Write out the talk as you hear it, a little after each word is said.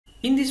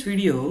In this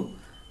video,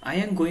 I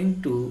am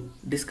going to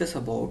discuss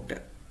about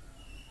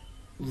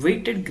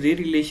weighted gray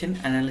relation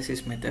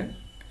analysis method.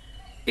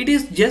 It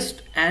is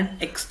just an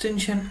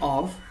extension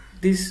of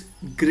this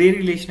gray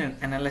relation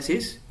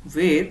analysis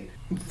where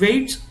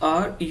weights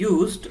are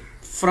used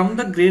from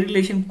the gray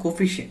relation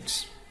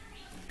coefficients.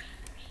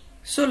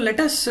 So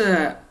let us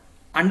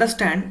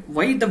understand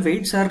why the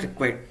weights are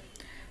required.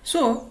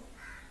 So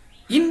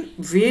in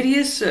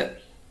various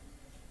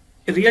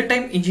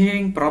real-time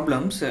engineering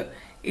problems,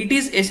 it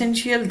is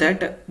essential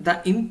that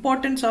the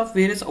importance of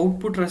various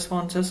output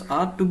responses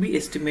are to be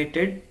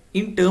estimated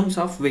in terms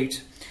of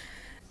weights.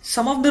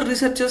 Some of the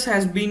researchers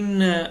has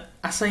been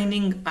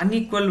assigning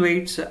unequal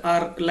weights,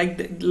 or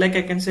like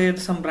I can say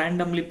some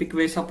randomly pick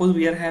weights. Suppose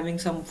we are having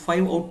some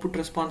 5 output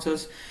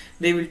responses,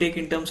 they will take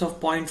in terms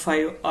of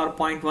 0.5 or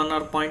 0.1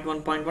 or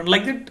 0.1, 0.1,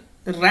 like that,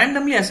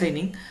 randomly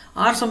assigning,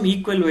 or some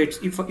equal weights.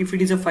 If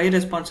it is a 5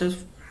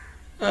 responses,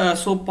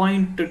 so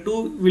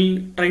 0.2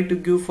 will try to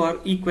give for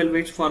equal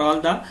weights for all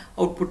the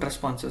output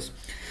responses.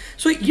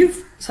 So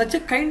if such a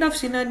kind of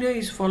scenario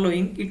is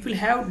following, it will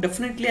have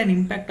definitely an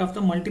impact of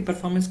the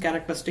multi-performance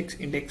characteristics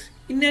index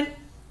in a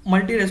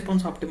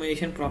multi-response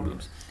optimization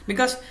problems,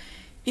 because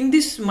in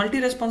this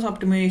multi-response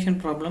optimization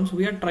problems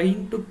we are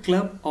trying to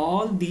club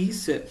all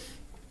these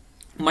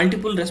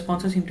multiple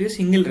responses into a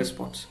single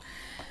response.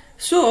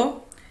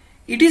 So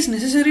it is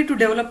necessary to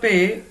develop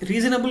a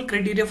reasonable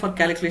criteria for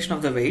calculation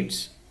of the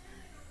weights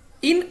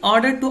in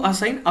order to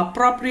assign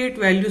appropriate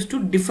values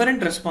to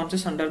different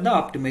responses under the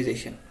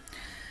optimization.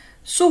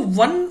 So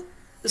one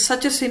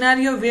such a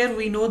scenario where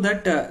we know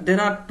that there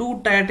are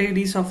two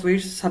categories of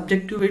weights,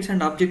 subjective weights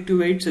and objective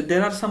weights.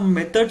 There are some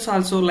methods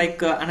also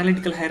like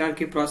analytical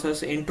hierarchy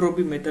process,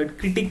 entropy method,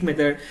 critique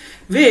method,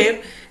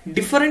 where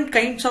different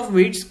kinds of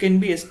weights can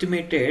be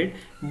estimated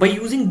by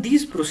using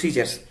these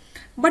procedures.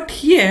 But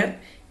here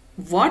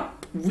what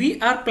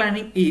we are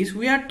planning is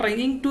we are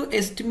trying to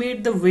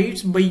estimate the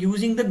weights by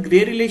using the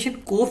gray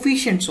relation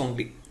coefficients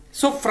only.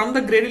 So from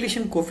the gray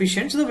relation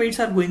coefficients the weights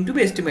are going to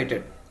be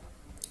estimated.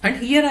 And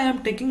here I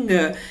am taking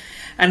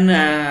an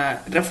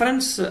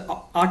reference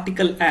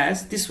article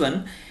as this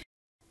one.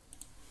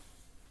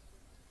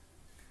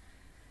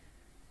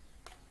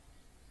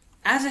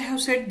 As I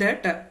have said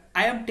that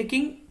I am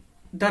taking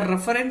the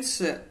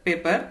reference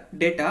paper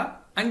data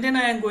and then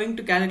I am going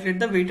to calculate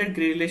the weighted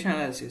gray relation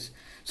analysis.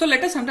 So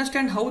let us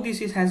understand how this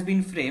has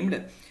been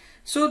framed.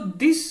 So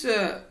this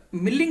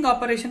milling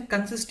operation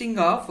consisting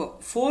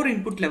of 4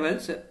 input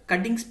levels: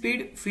 cutting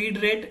speed,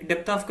 feed rate,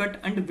 depth of cut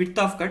and width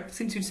of cut.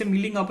 Since it's a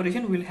milling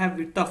operation, we will have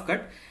width of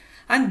cut,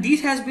 and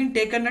this has been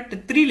taken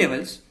at 3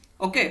 levels.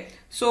 Okay,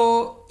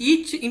 so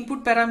each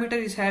input parameter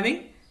is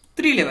having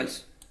 3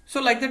 levels.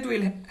 So like that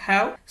we'll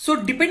have. So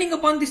depending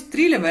upon these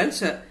 3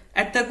 levels, a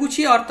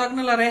Taguchi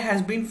orthogonal array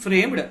has been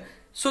framed,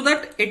 so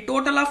that a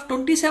total of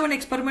 27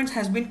 experiments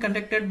has been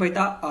conducted by the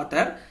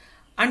author,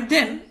 and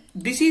then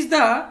this is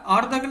the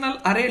orthogonal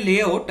array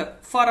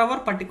layout for our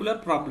particular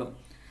problem.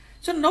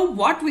 So now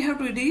what we have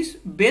to do is,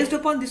 based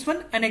upon this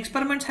one, an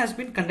experiment has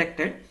been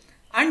conducted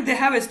and they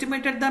have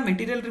estimated the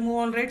material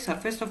removal rate,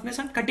 surface roughness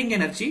and cutting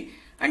energy,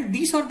 and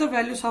these are the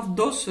values of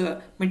those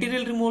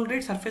material removal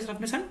rate, surface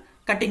roughness and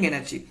cutting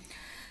energy.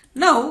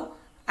 Now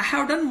I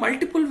have done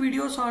multiple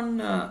videos on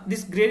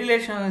this gray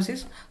relation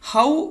analysis,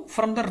 how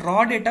from the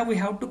raw data we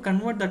have to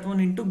convert that one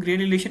into gray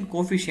relation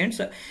coefficients.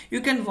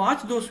 You can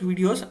watch those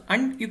videos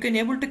and you can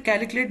able to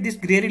calculate this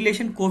gray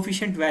relation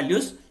coefficient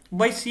values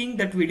by seeing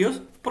that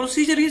videos.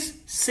 Procedure is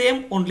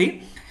same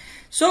only.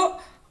 So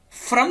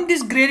from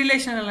this gray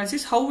relation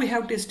analysis, how we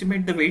have to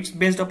estimate the weights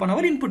based upon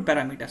our input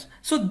parameters.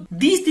 So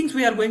these things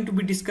we are going to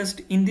be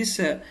discussed in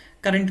this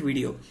current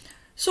video.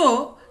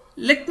 So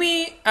let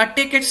me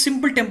take a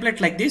simple template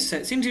like this.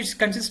 Since it's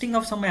consisting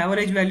of some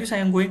average values, I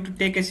am going to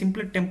take a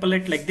simple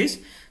template like this.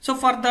 So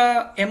for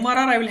the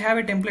MRR, I will have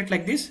a template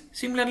like this.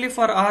 Similarly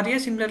for RA,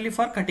 similarly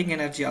for cutting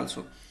energy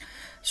also.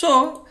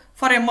 So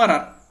for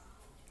MRR,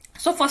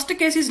 so first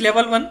case is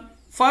level 1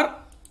 for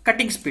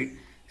cutting speed.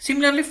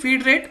 Similarly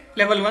feed rate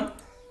level 1,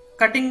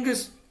 cutting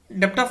is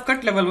depth of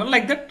cut level 1,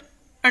 like that,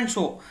 and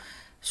so.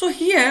 So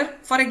here,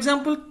 for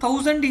example,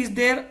 1000 is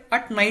there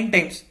at 9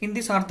 times in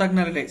this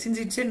orthogonal array. Since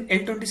it's in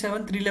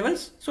L27 3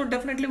 levels, so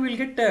definitely we will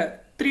get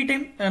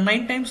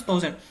 9 times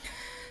 1000.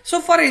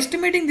 So for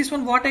estimating this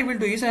one, what I will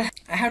do is I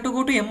have to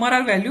go to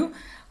MRR value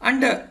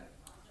and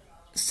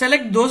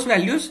select those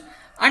values,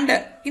 and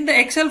in the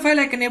Excel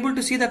file I can able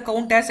to see the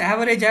count as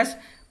average as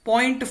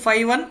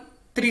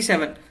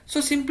 0.5137.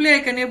 So simply I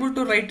can able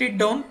to write it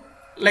down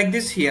like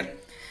this here.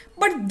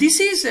 But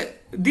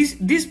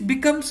this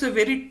becomes a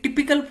very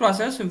typical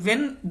process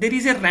when there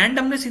is a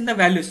randomness in the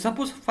values.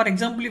 Suppose for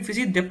example, if you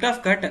see depth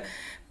of cut,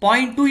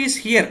 0.2 is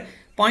here,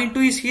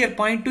 0.2 is here,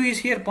 0.2 is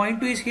here,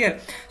 0.2 is here.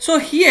 So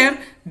here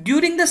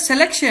during the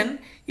selection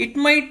it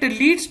might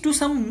leads to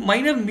some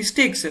minor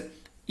mistakes,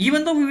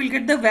 even though we will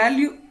get the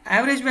value,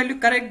 average value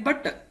correct,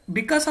 but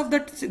because of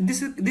that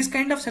this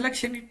kind of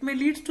selection, it may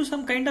lead to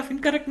some kind of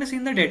incorrectness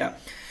in the data.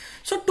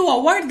 So to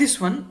avoid this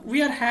one,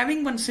 we are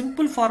having one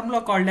simple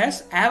formula called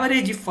as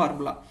average if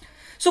formula.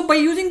 So by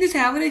using this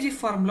average if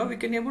formula, we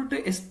can able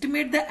to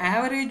estimate the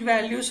average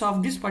values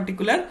of this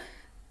particular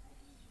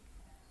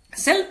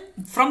cell.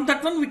 From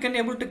that one we can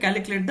able to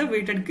calculate the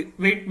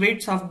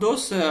weights of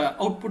those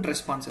output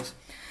responses.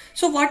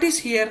 So what is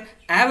here?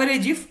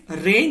 Average if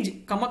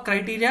range, comma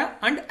criteria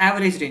and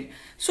average range.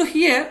 So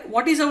here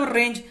what is our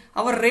range?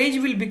 Our range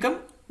will become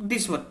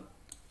this one.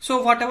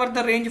 So whatever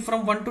the range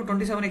from 1 to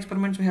 27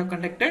 experiments we have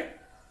conducted,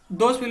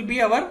 those will be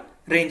our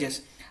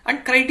ranges,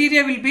 and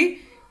criteria will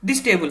be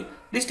this table.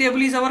 This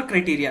table is our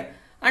criteria,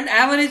 and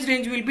average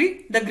range will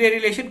be the gray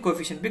relation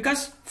coefficient,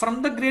 because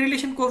from the gray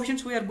relation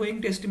coefficients we are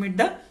going to estimate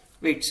the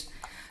weights.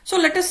 So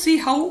let us see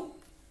how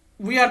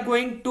we are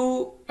going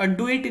to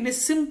do it in a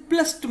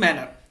simplest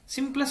manner.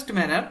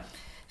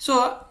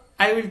 So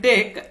I will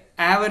take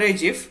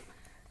average if.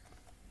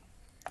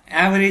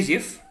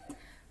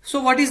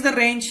 So what is the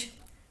range?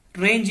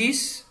 Range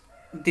is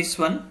this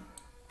one,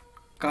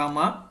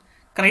 comma,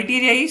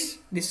 criteria is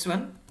this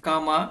one,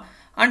 comma,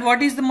 and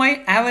what is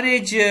my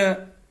average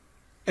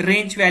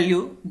range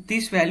value?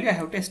 This value I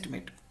have to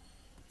estimate.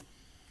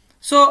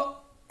 So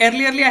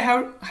earlierly I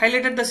have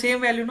highlighted the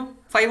same value, no,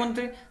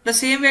 513, the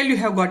same value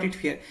have got it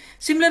here.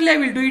 Similarly I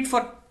will do it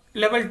for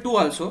level 2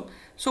 also.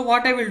 So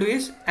what I will do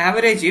is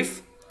average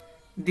if,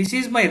 this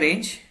is my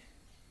range,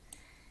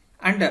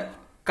 and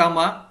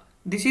comma,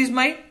 this is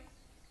my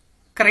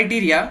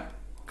criteria,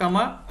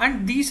 comma,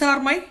 and these are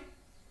my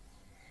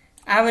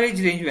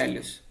average range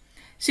values.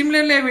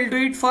 Similarly I will do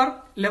it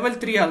for level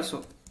 3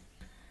 also.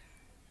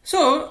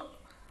 So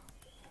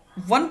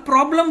one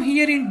problem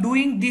here in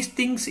doing these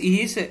things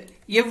is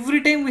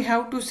every time we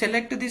have to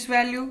select this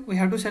value, we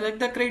have to select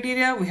the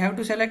criteria, we have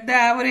to select the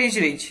average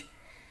range.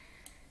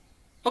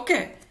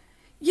 Okay,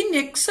 in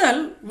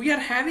Excel we are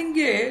having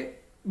a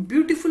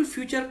beautiful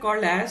feature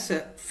called as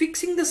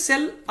fixing the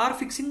cell or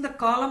fixing the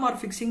column or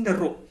fixing the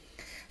row.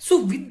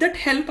 So with that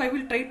help I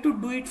will try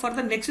to do it for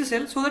the next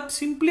cell, so that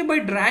simply by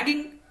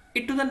dragging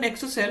it to the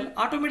next cell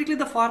automatically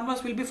the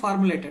formulas will be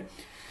formulated.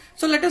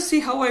 So let us see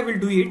how I will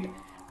do it.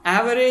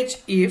 Average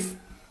if,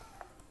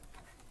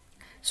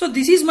 so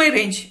this is my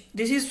range,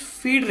 this is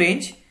feed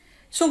range.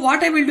 So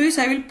what I will do is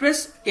I will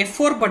press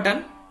F4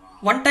 button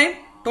one time,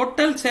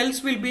 total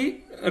cells will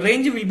be,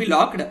 range will be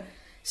locked.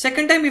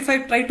 Second time if I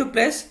try to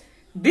press,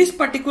 this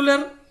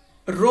particular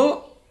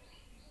row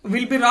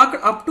will be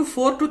locked up to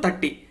 4 to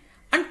 30.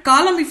 And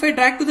column if I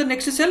drag to the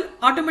next cell,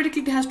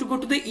 automatically it has to go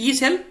to the E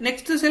cell.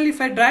 Next cell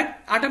if I drag,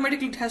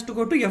 automatically it has to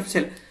go to F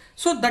cell.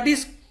 So that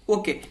is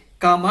okay,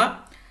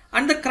 comma,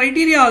 and the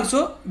criteria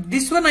also,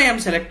 this one I am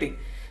selecting.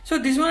 So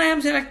this one I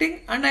am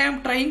selecting and I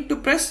am trying to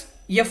press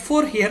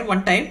F4 here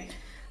one time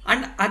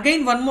and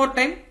again one more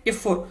time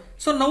F4.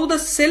 So now the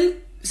cell,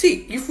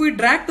 see, if we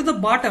drag to the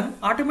bottom,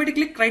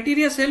 automatically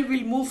criteria cell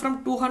will move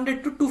from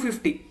 200 to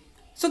 250.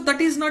 So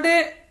that is not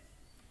a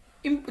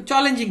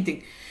challenging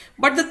thing.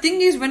 But the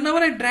thing is, whenever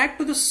I drag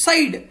to the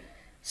side,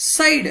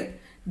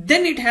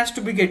 then it has to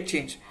be get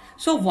changed.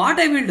 So what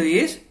I will do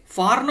is,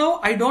 for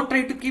now I don't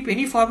try to keep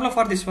any formula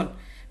for this one.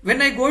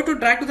 When I go to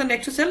drag to the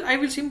next cell, I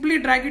will simply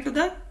drag it to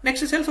the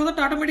next cell so that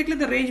automatically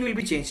the range will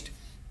be changed.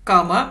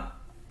 Comma,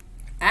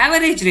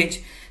 average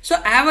range. So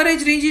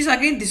average range is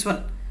again this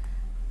one.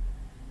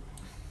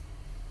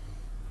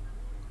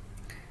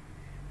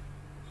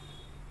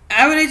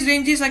 Average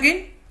range is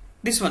again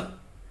this one.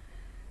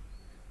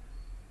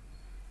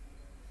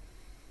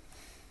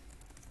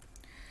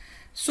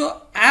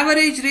 So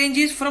average range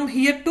is from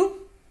here to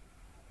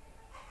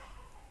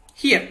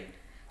here.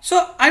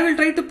 So I will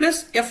try to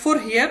press F4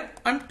 here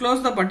and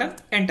close the button,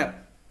 enter.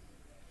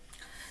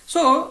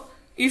 So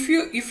if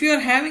you are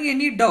having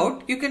any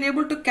doubt, you can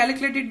able to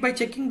calculate it by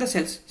checking the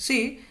cells.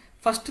 See,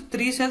 first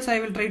 3 cells I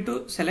will try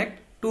to select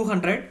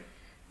 200.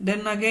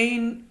 Then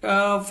again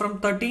from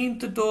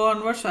 13th to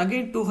onwards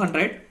again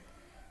 200.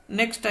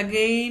 Next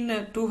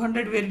again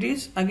 200 where it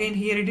is, again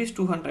here it is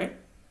 200.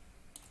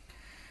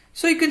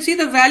 So you can see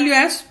the value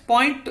as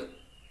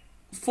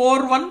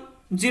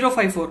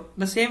 0.41054,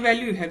 the same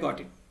value you have got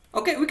it.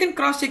 Okay, we can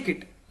cross check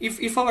it.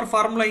 If our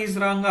formula is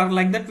wrong or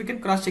like that, we can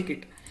cross check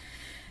it.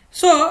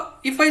 So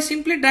if I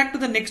simply drag to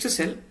the next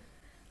cell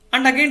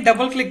and again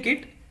double click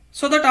it,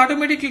 so that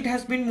automatically it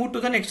has been moved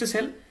to the next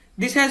cell.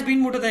 This has been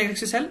moved to the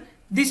next cell.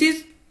 This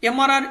is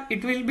MRR,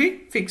 it will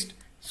be fixed.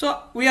 So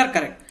we are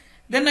correct.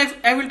 Then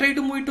I will try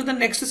to move it to the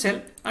next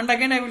cell and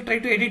again I will try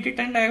to edit it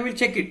and I will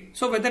check it.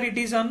 So whether it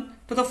is on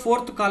to the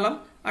 4th column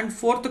and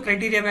 4th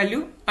criteria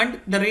value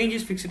and the range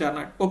is fixed or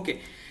not.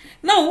 Okay.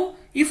 Now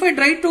if I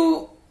try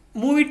to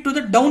move it to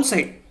the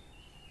downside.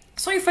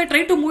 So if I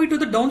try to move it to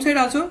the downside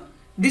also,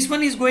 this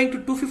one is going to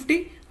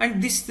 250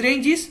 and this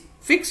range is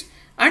fixed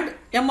and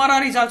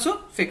MRR is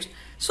also fixed.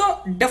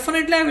 So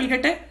definitely I will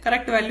get a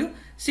correct value.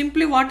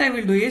 Simply what I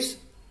will do is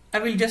I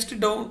will just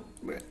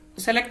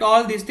select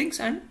all these things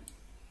and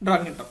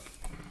drag it out.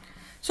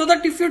 So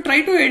that if you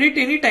try to edit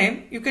any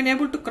time, you can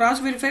able to cross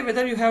verify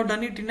whether you have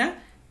done it in a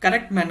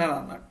correct manner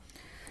or not.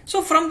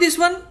 So from this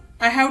one,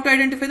 I have to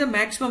identify the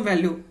maximum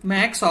value,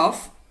 max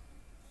of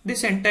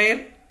this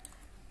entire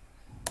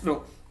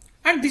row.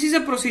 And this is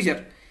a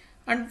procedure.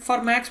 and for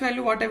max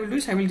value what I will do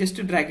is I will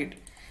just drag it.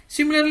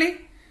 Similarly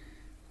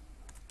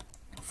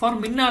for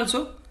min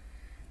also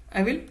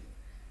I will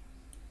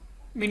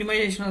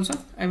minimization also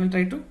I will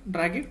try to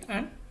drag it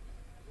and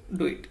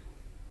do it.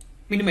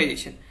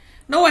 Minimization.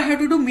 Now I have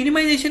to do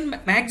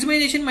minimization,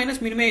 maximization minus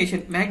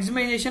minimization,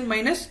 maximization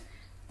minus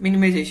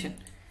minimization.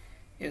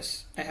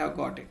 Yes, I have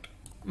got it.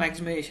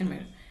 Maximization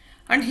minus.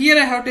 And here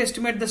I have to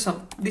estimate the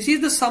sum. This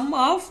is the sum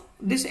of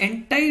this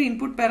entire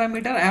input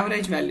parameter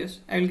average values.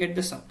 I will get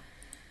the sum.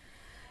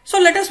 So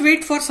let us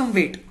wait for some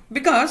weight,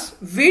 because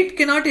weight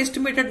cannot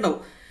estimated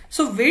now.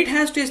 So weight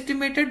has to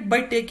estimated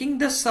by taking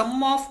the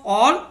sum of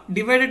all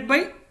divided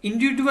by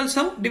individual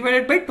sum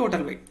divided by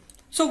total weight.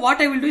 So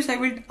what I will do is I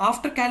will,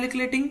 after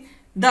calculating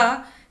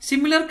the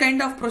similar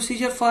kind of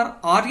procedure for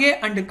RA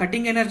and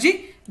cutting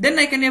energy, then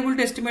I can able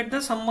to estimate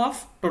the sum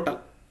of total.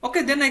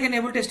 Okay, then I can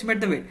able to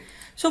estimate the weight.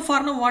 So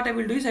for now what I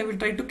will do is I will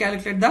try to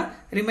calculate the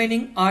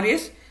remaining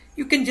RAs.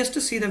 You can just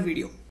see the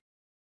video.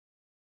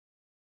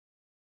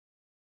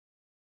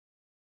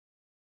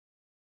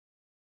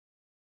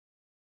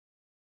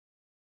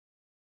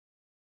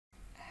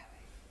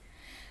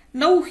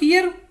 Now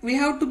here we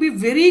have to be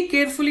very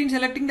careful in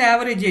selecting the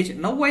average age.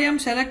 Now I am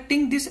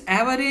selecting this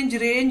average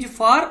range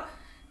for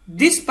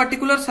this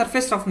particular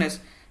surface roughness.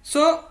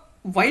 So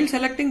while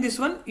selecting this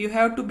one, you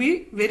have to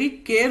be very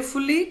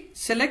carefully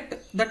select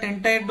that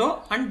entire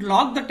row and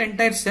lock that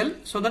entire cell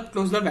so that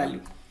close the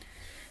value.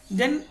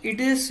 Then it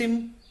is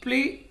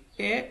simply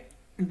a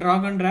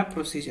drag and drop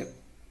procedure.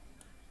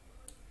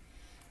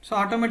 So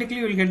automatically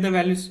you will get the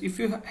values. If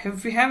you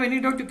have any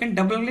doubt, you can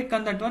double click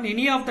on that one,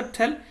 any of that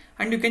cell,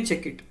 and you can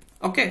check it.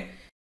 Okay.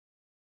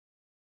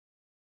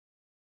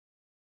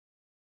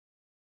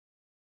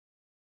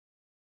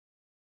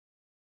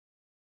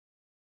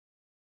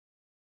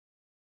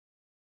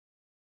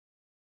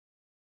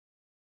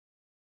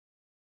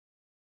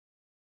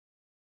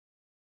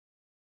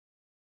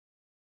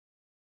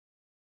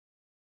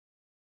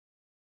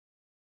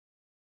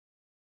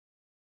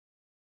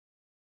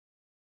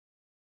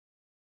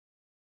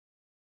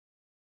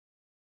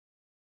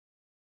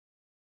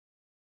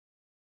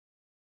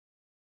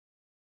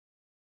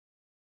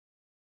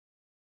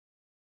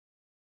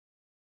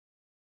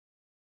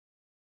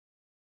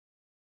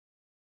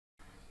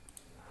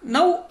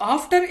 Now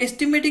after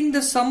estimating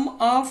the sum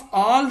of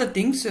all the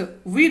things,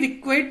 we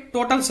require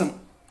total sum.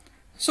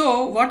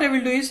 So what I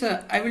will do is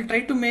I will try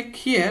to make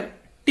here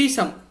T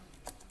sum.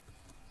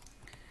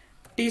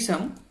 T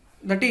sum,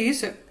 that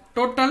is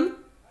total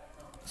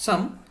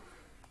sum.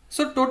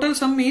 So total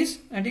sum is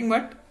nothing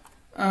but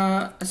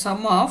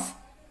sum of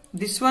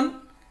this one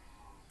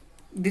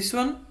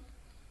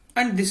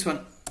and this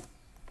one.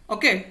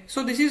 Okay,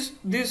 so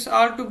this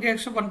all together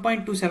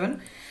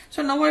 1.27.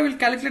 So now I will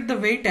calculate the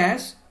weight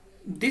as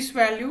this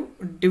value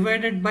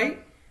divided by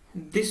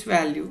this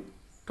value,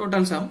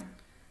 total sum.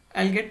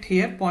 I'll get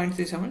here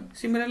 0.37.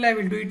 Similarly I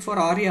will do it for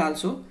RA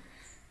also.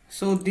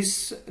 So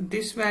this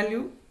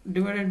value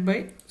divided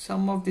by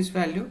sum of this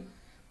value,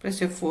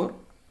 press F4.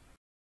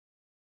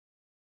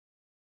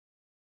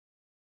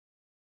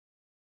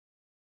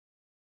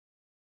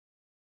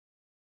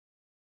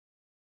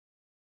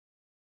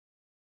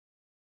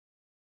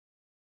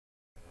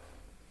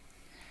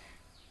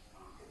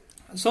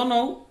 So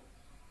now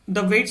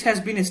the weights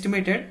has been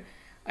estimated.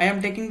 I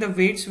am taking the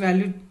weights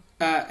value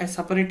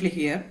separately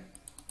here.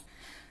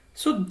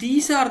 So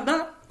these are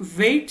the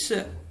weights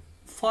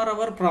for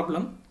our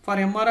problem. For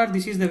MRR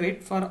this is the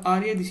weight, for RA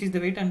this is the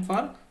weight, and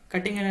for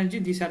cutting energy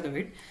these are the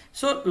weight.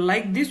 So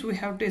like this we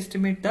have to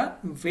estimate the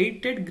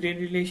weighted gradient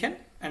relation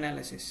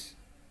analysis.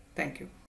 Thank you.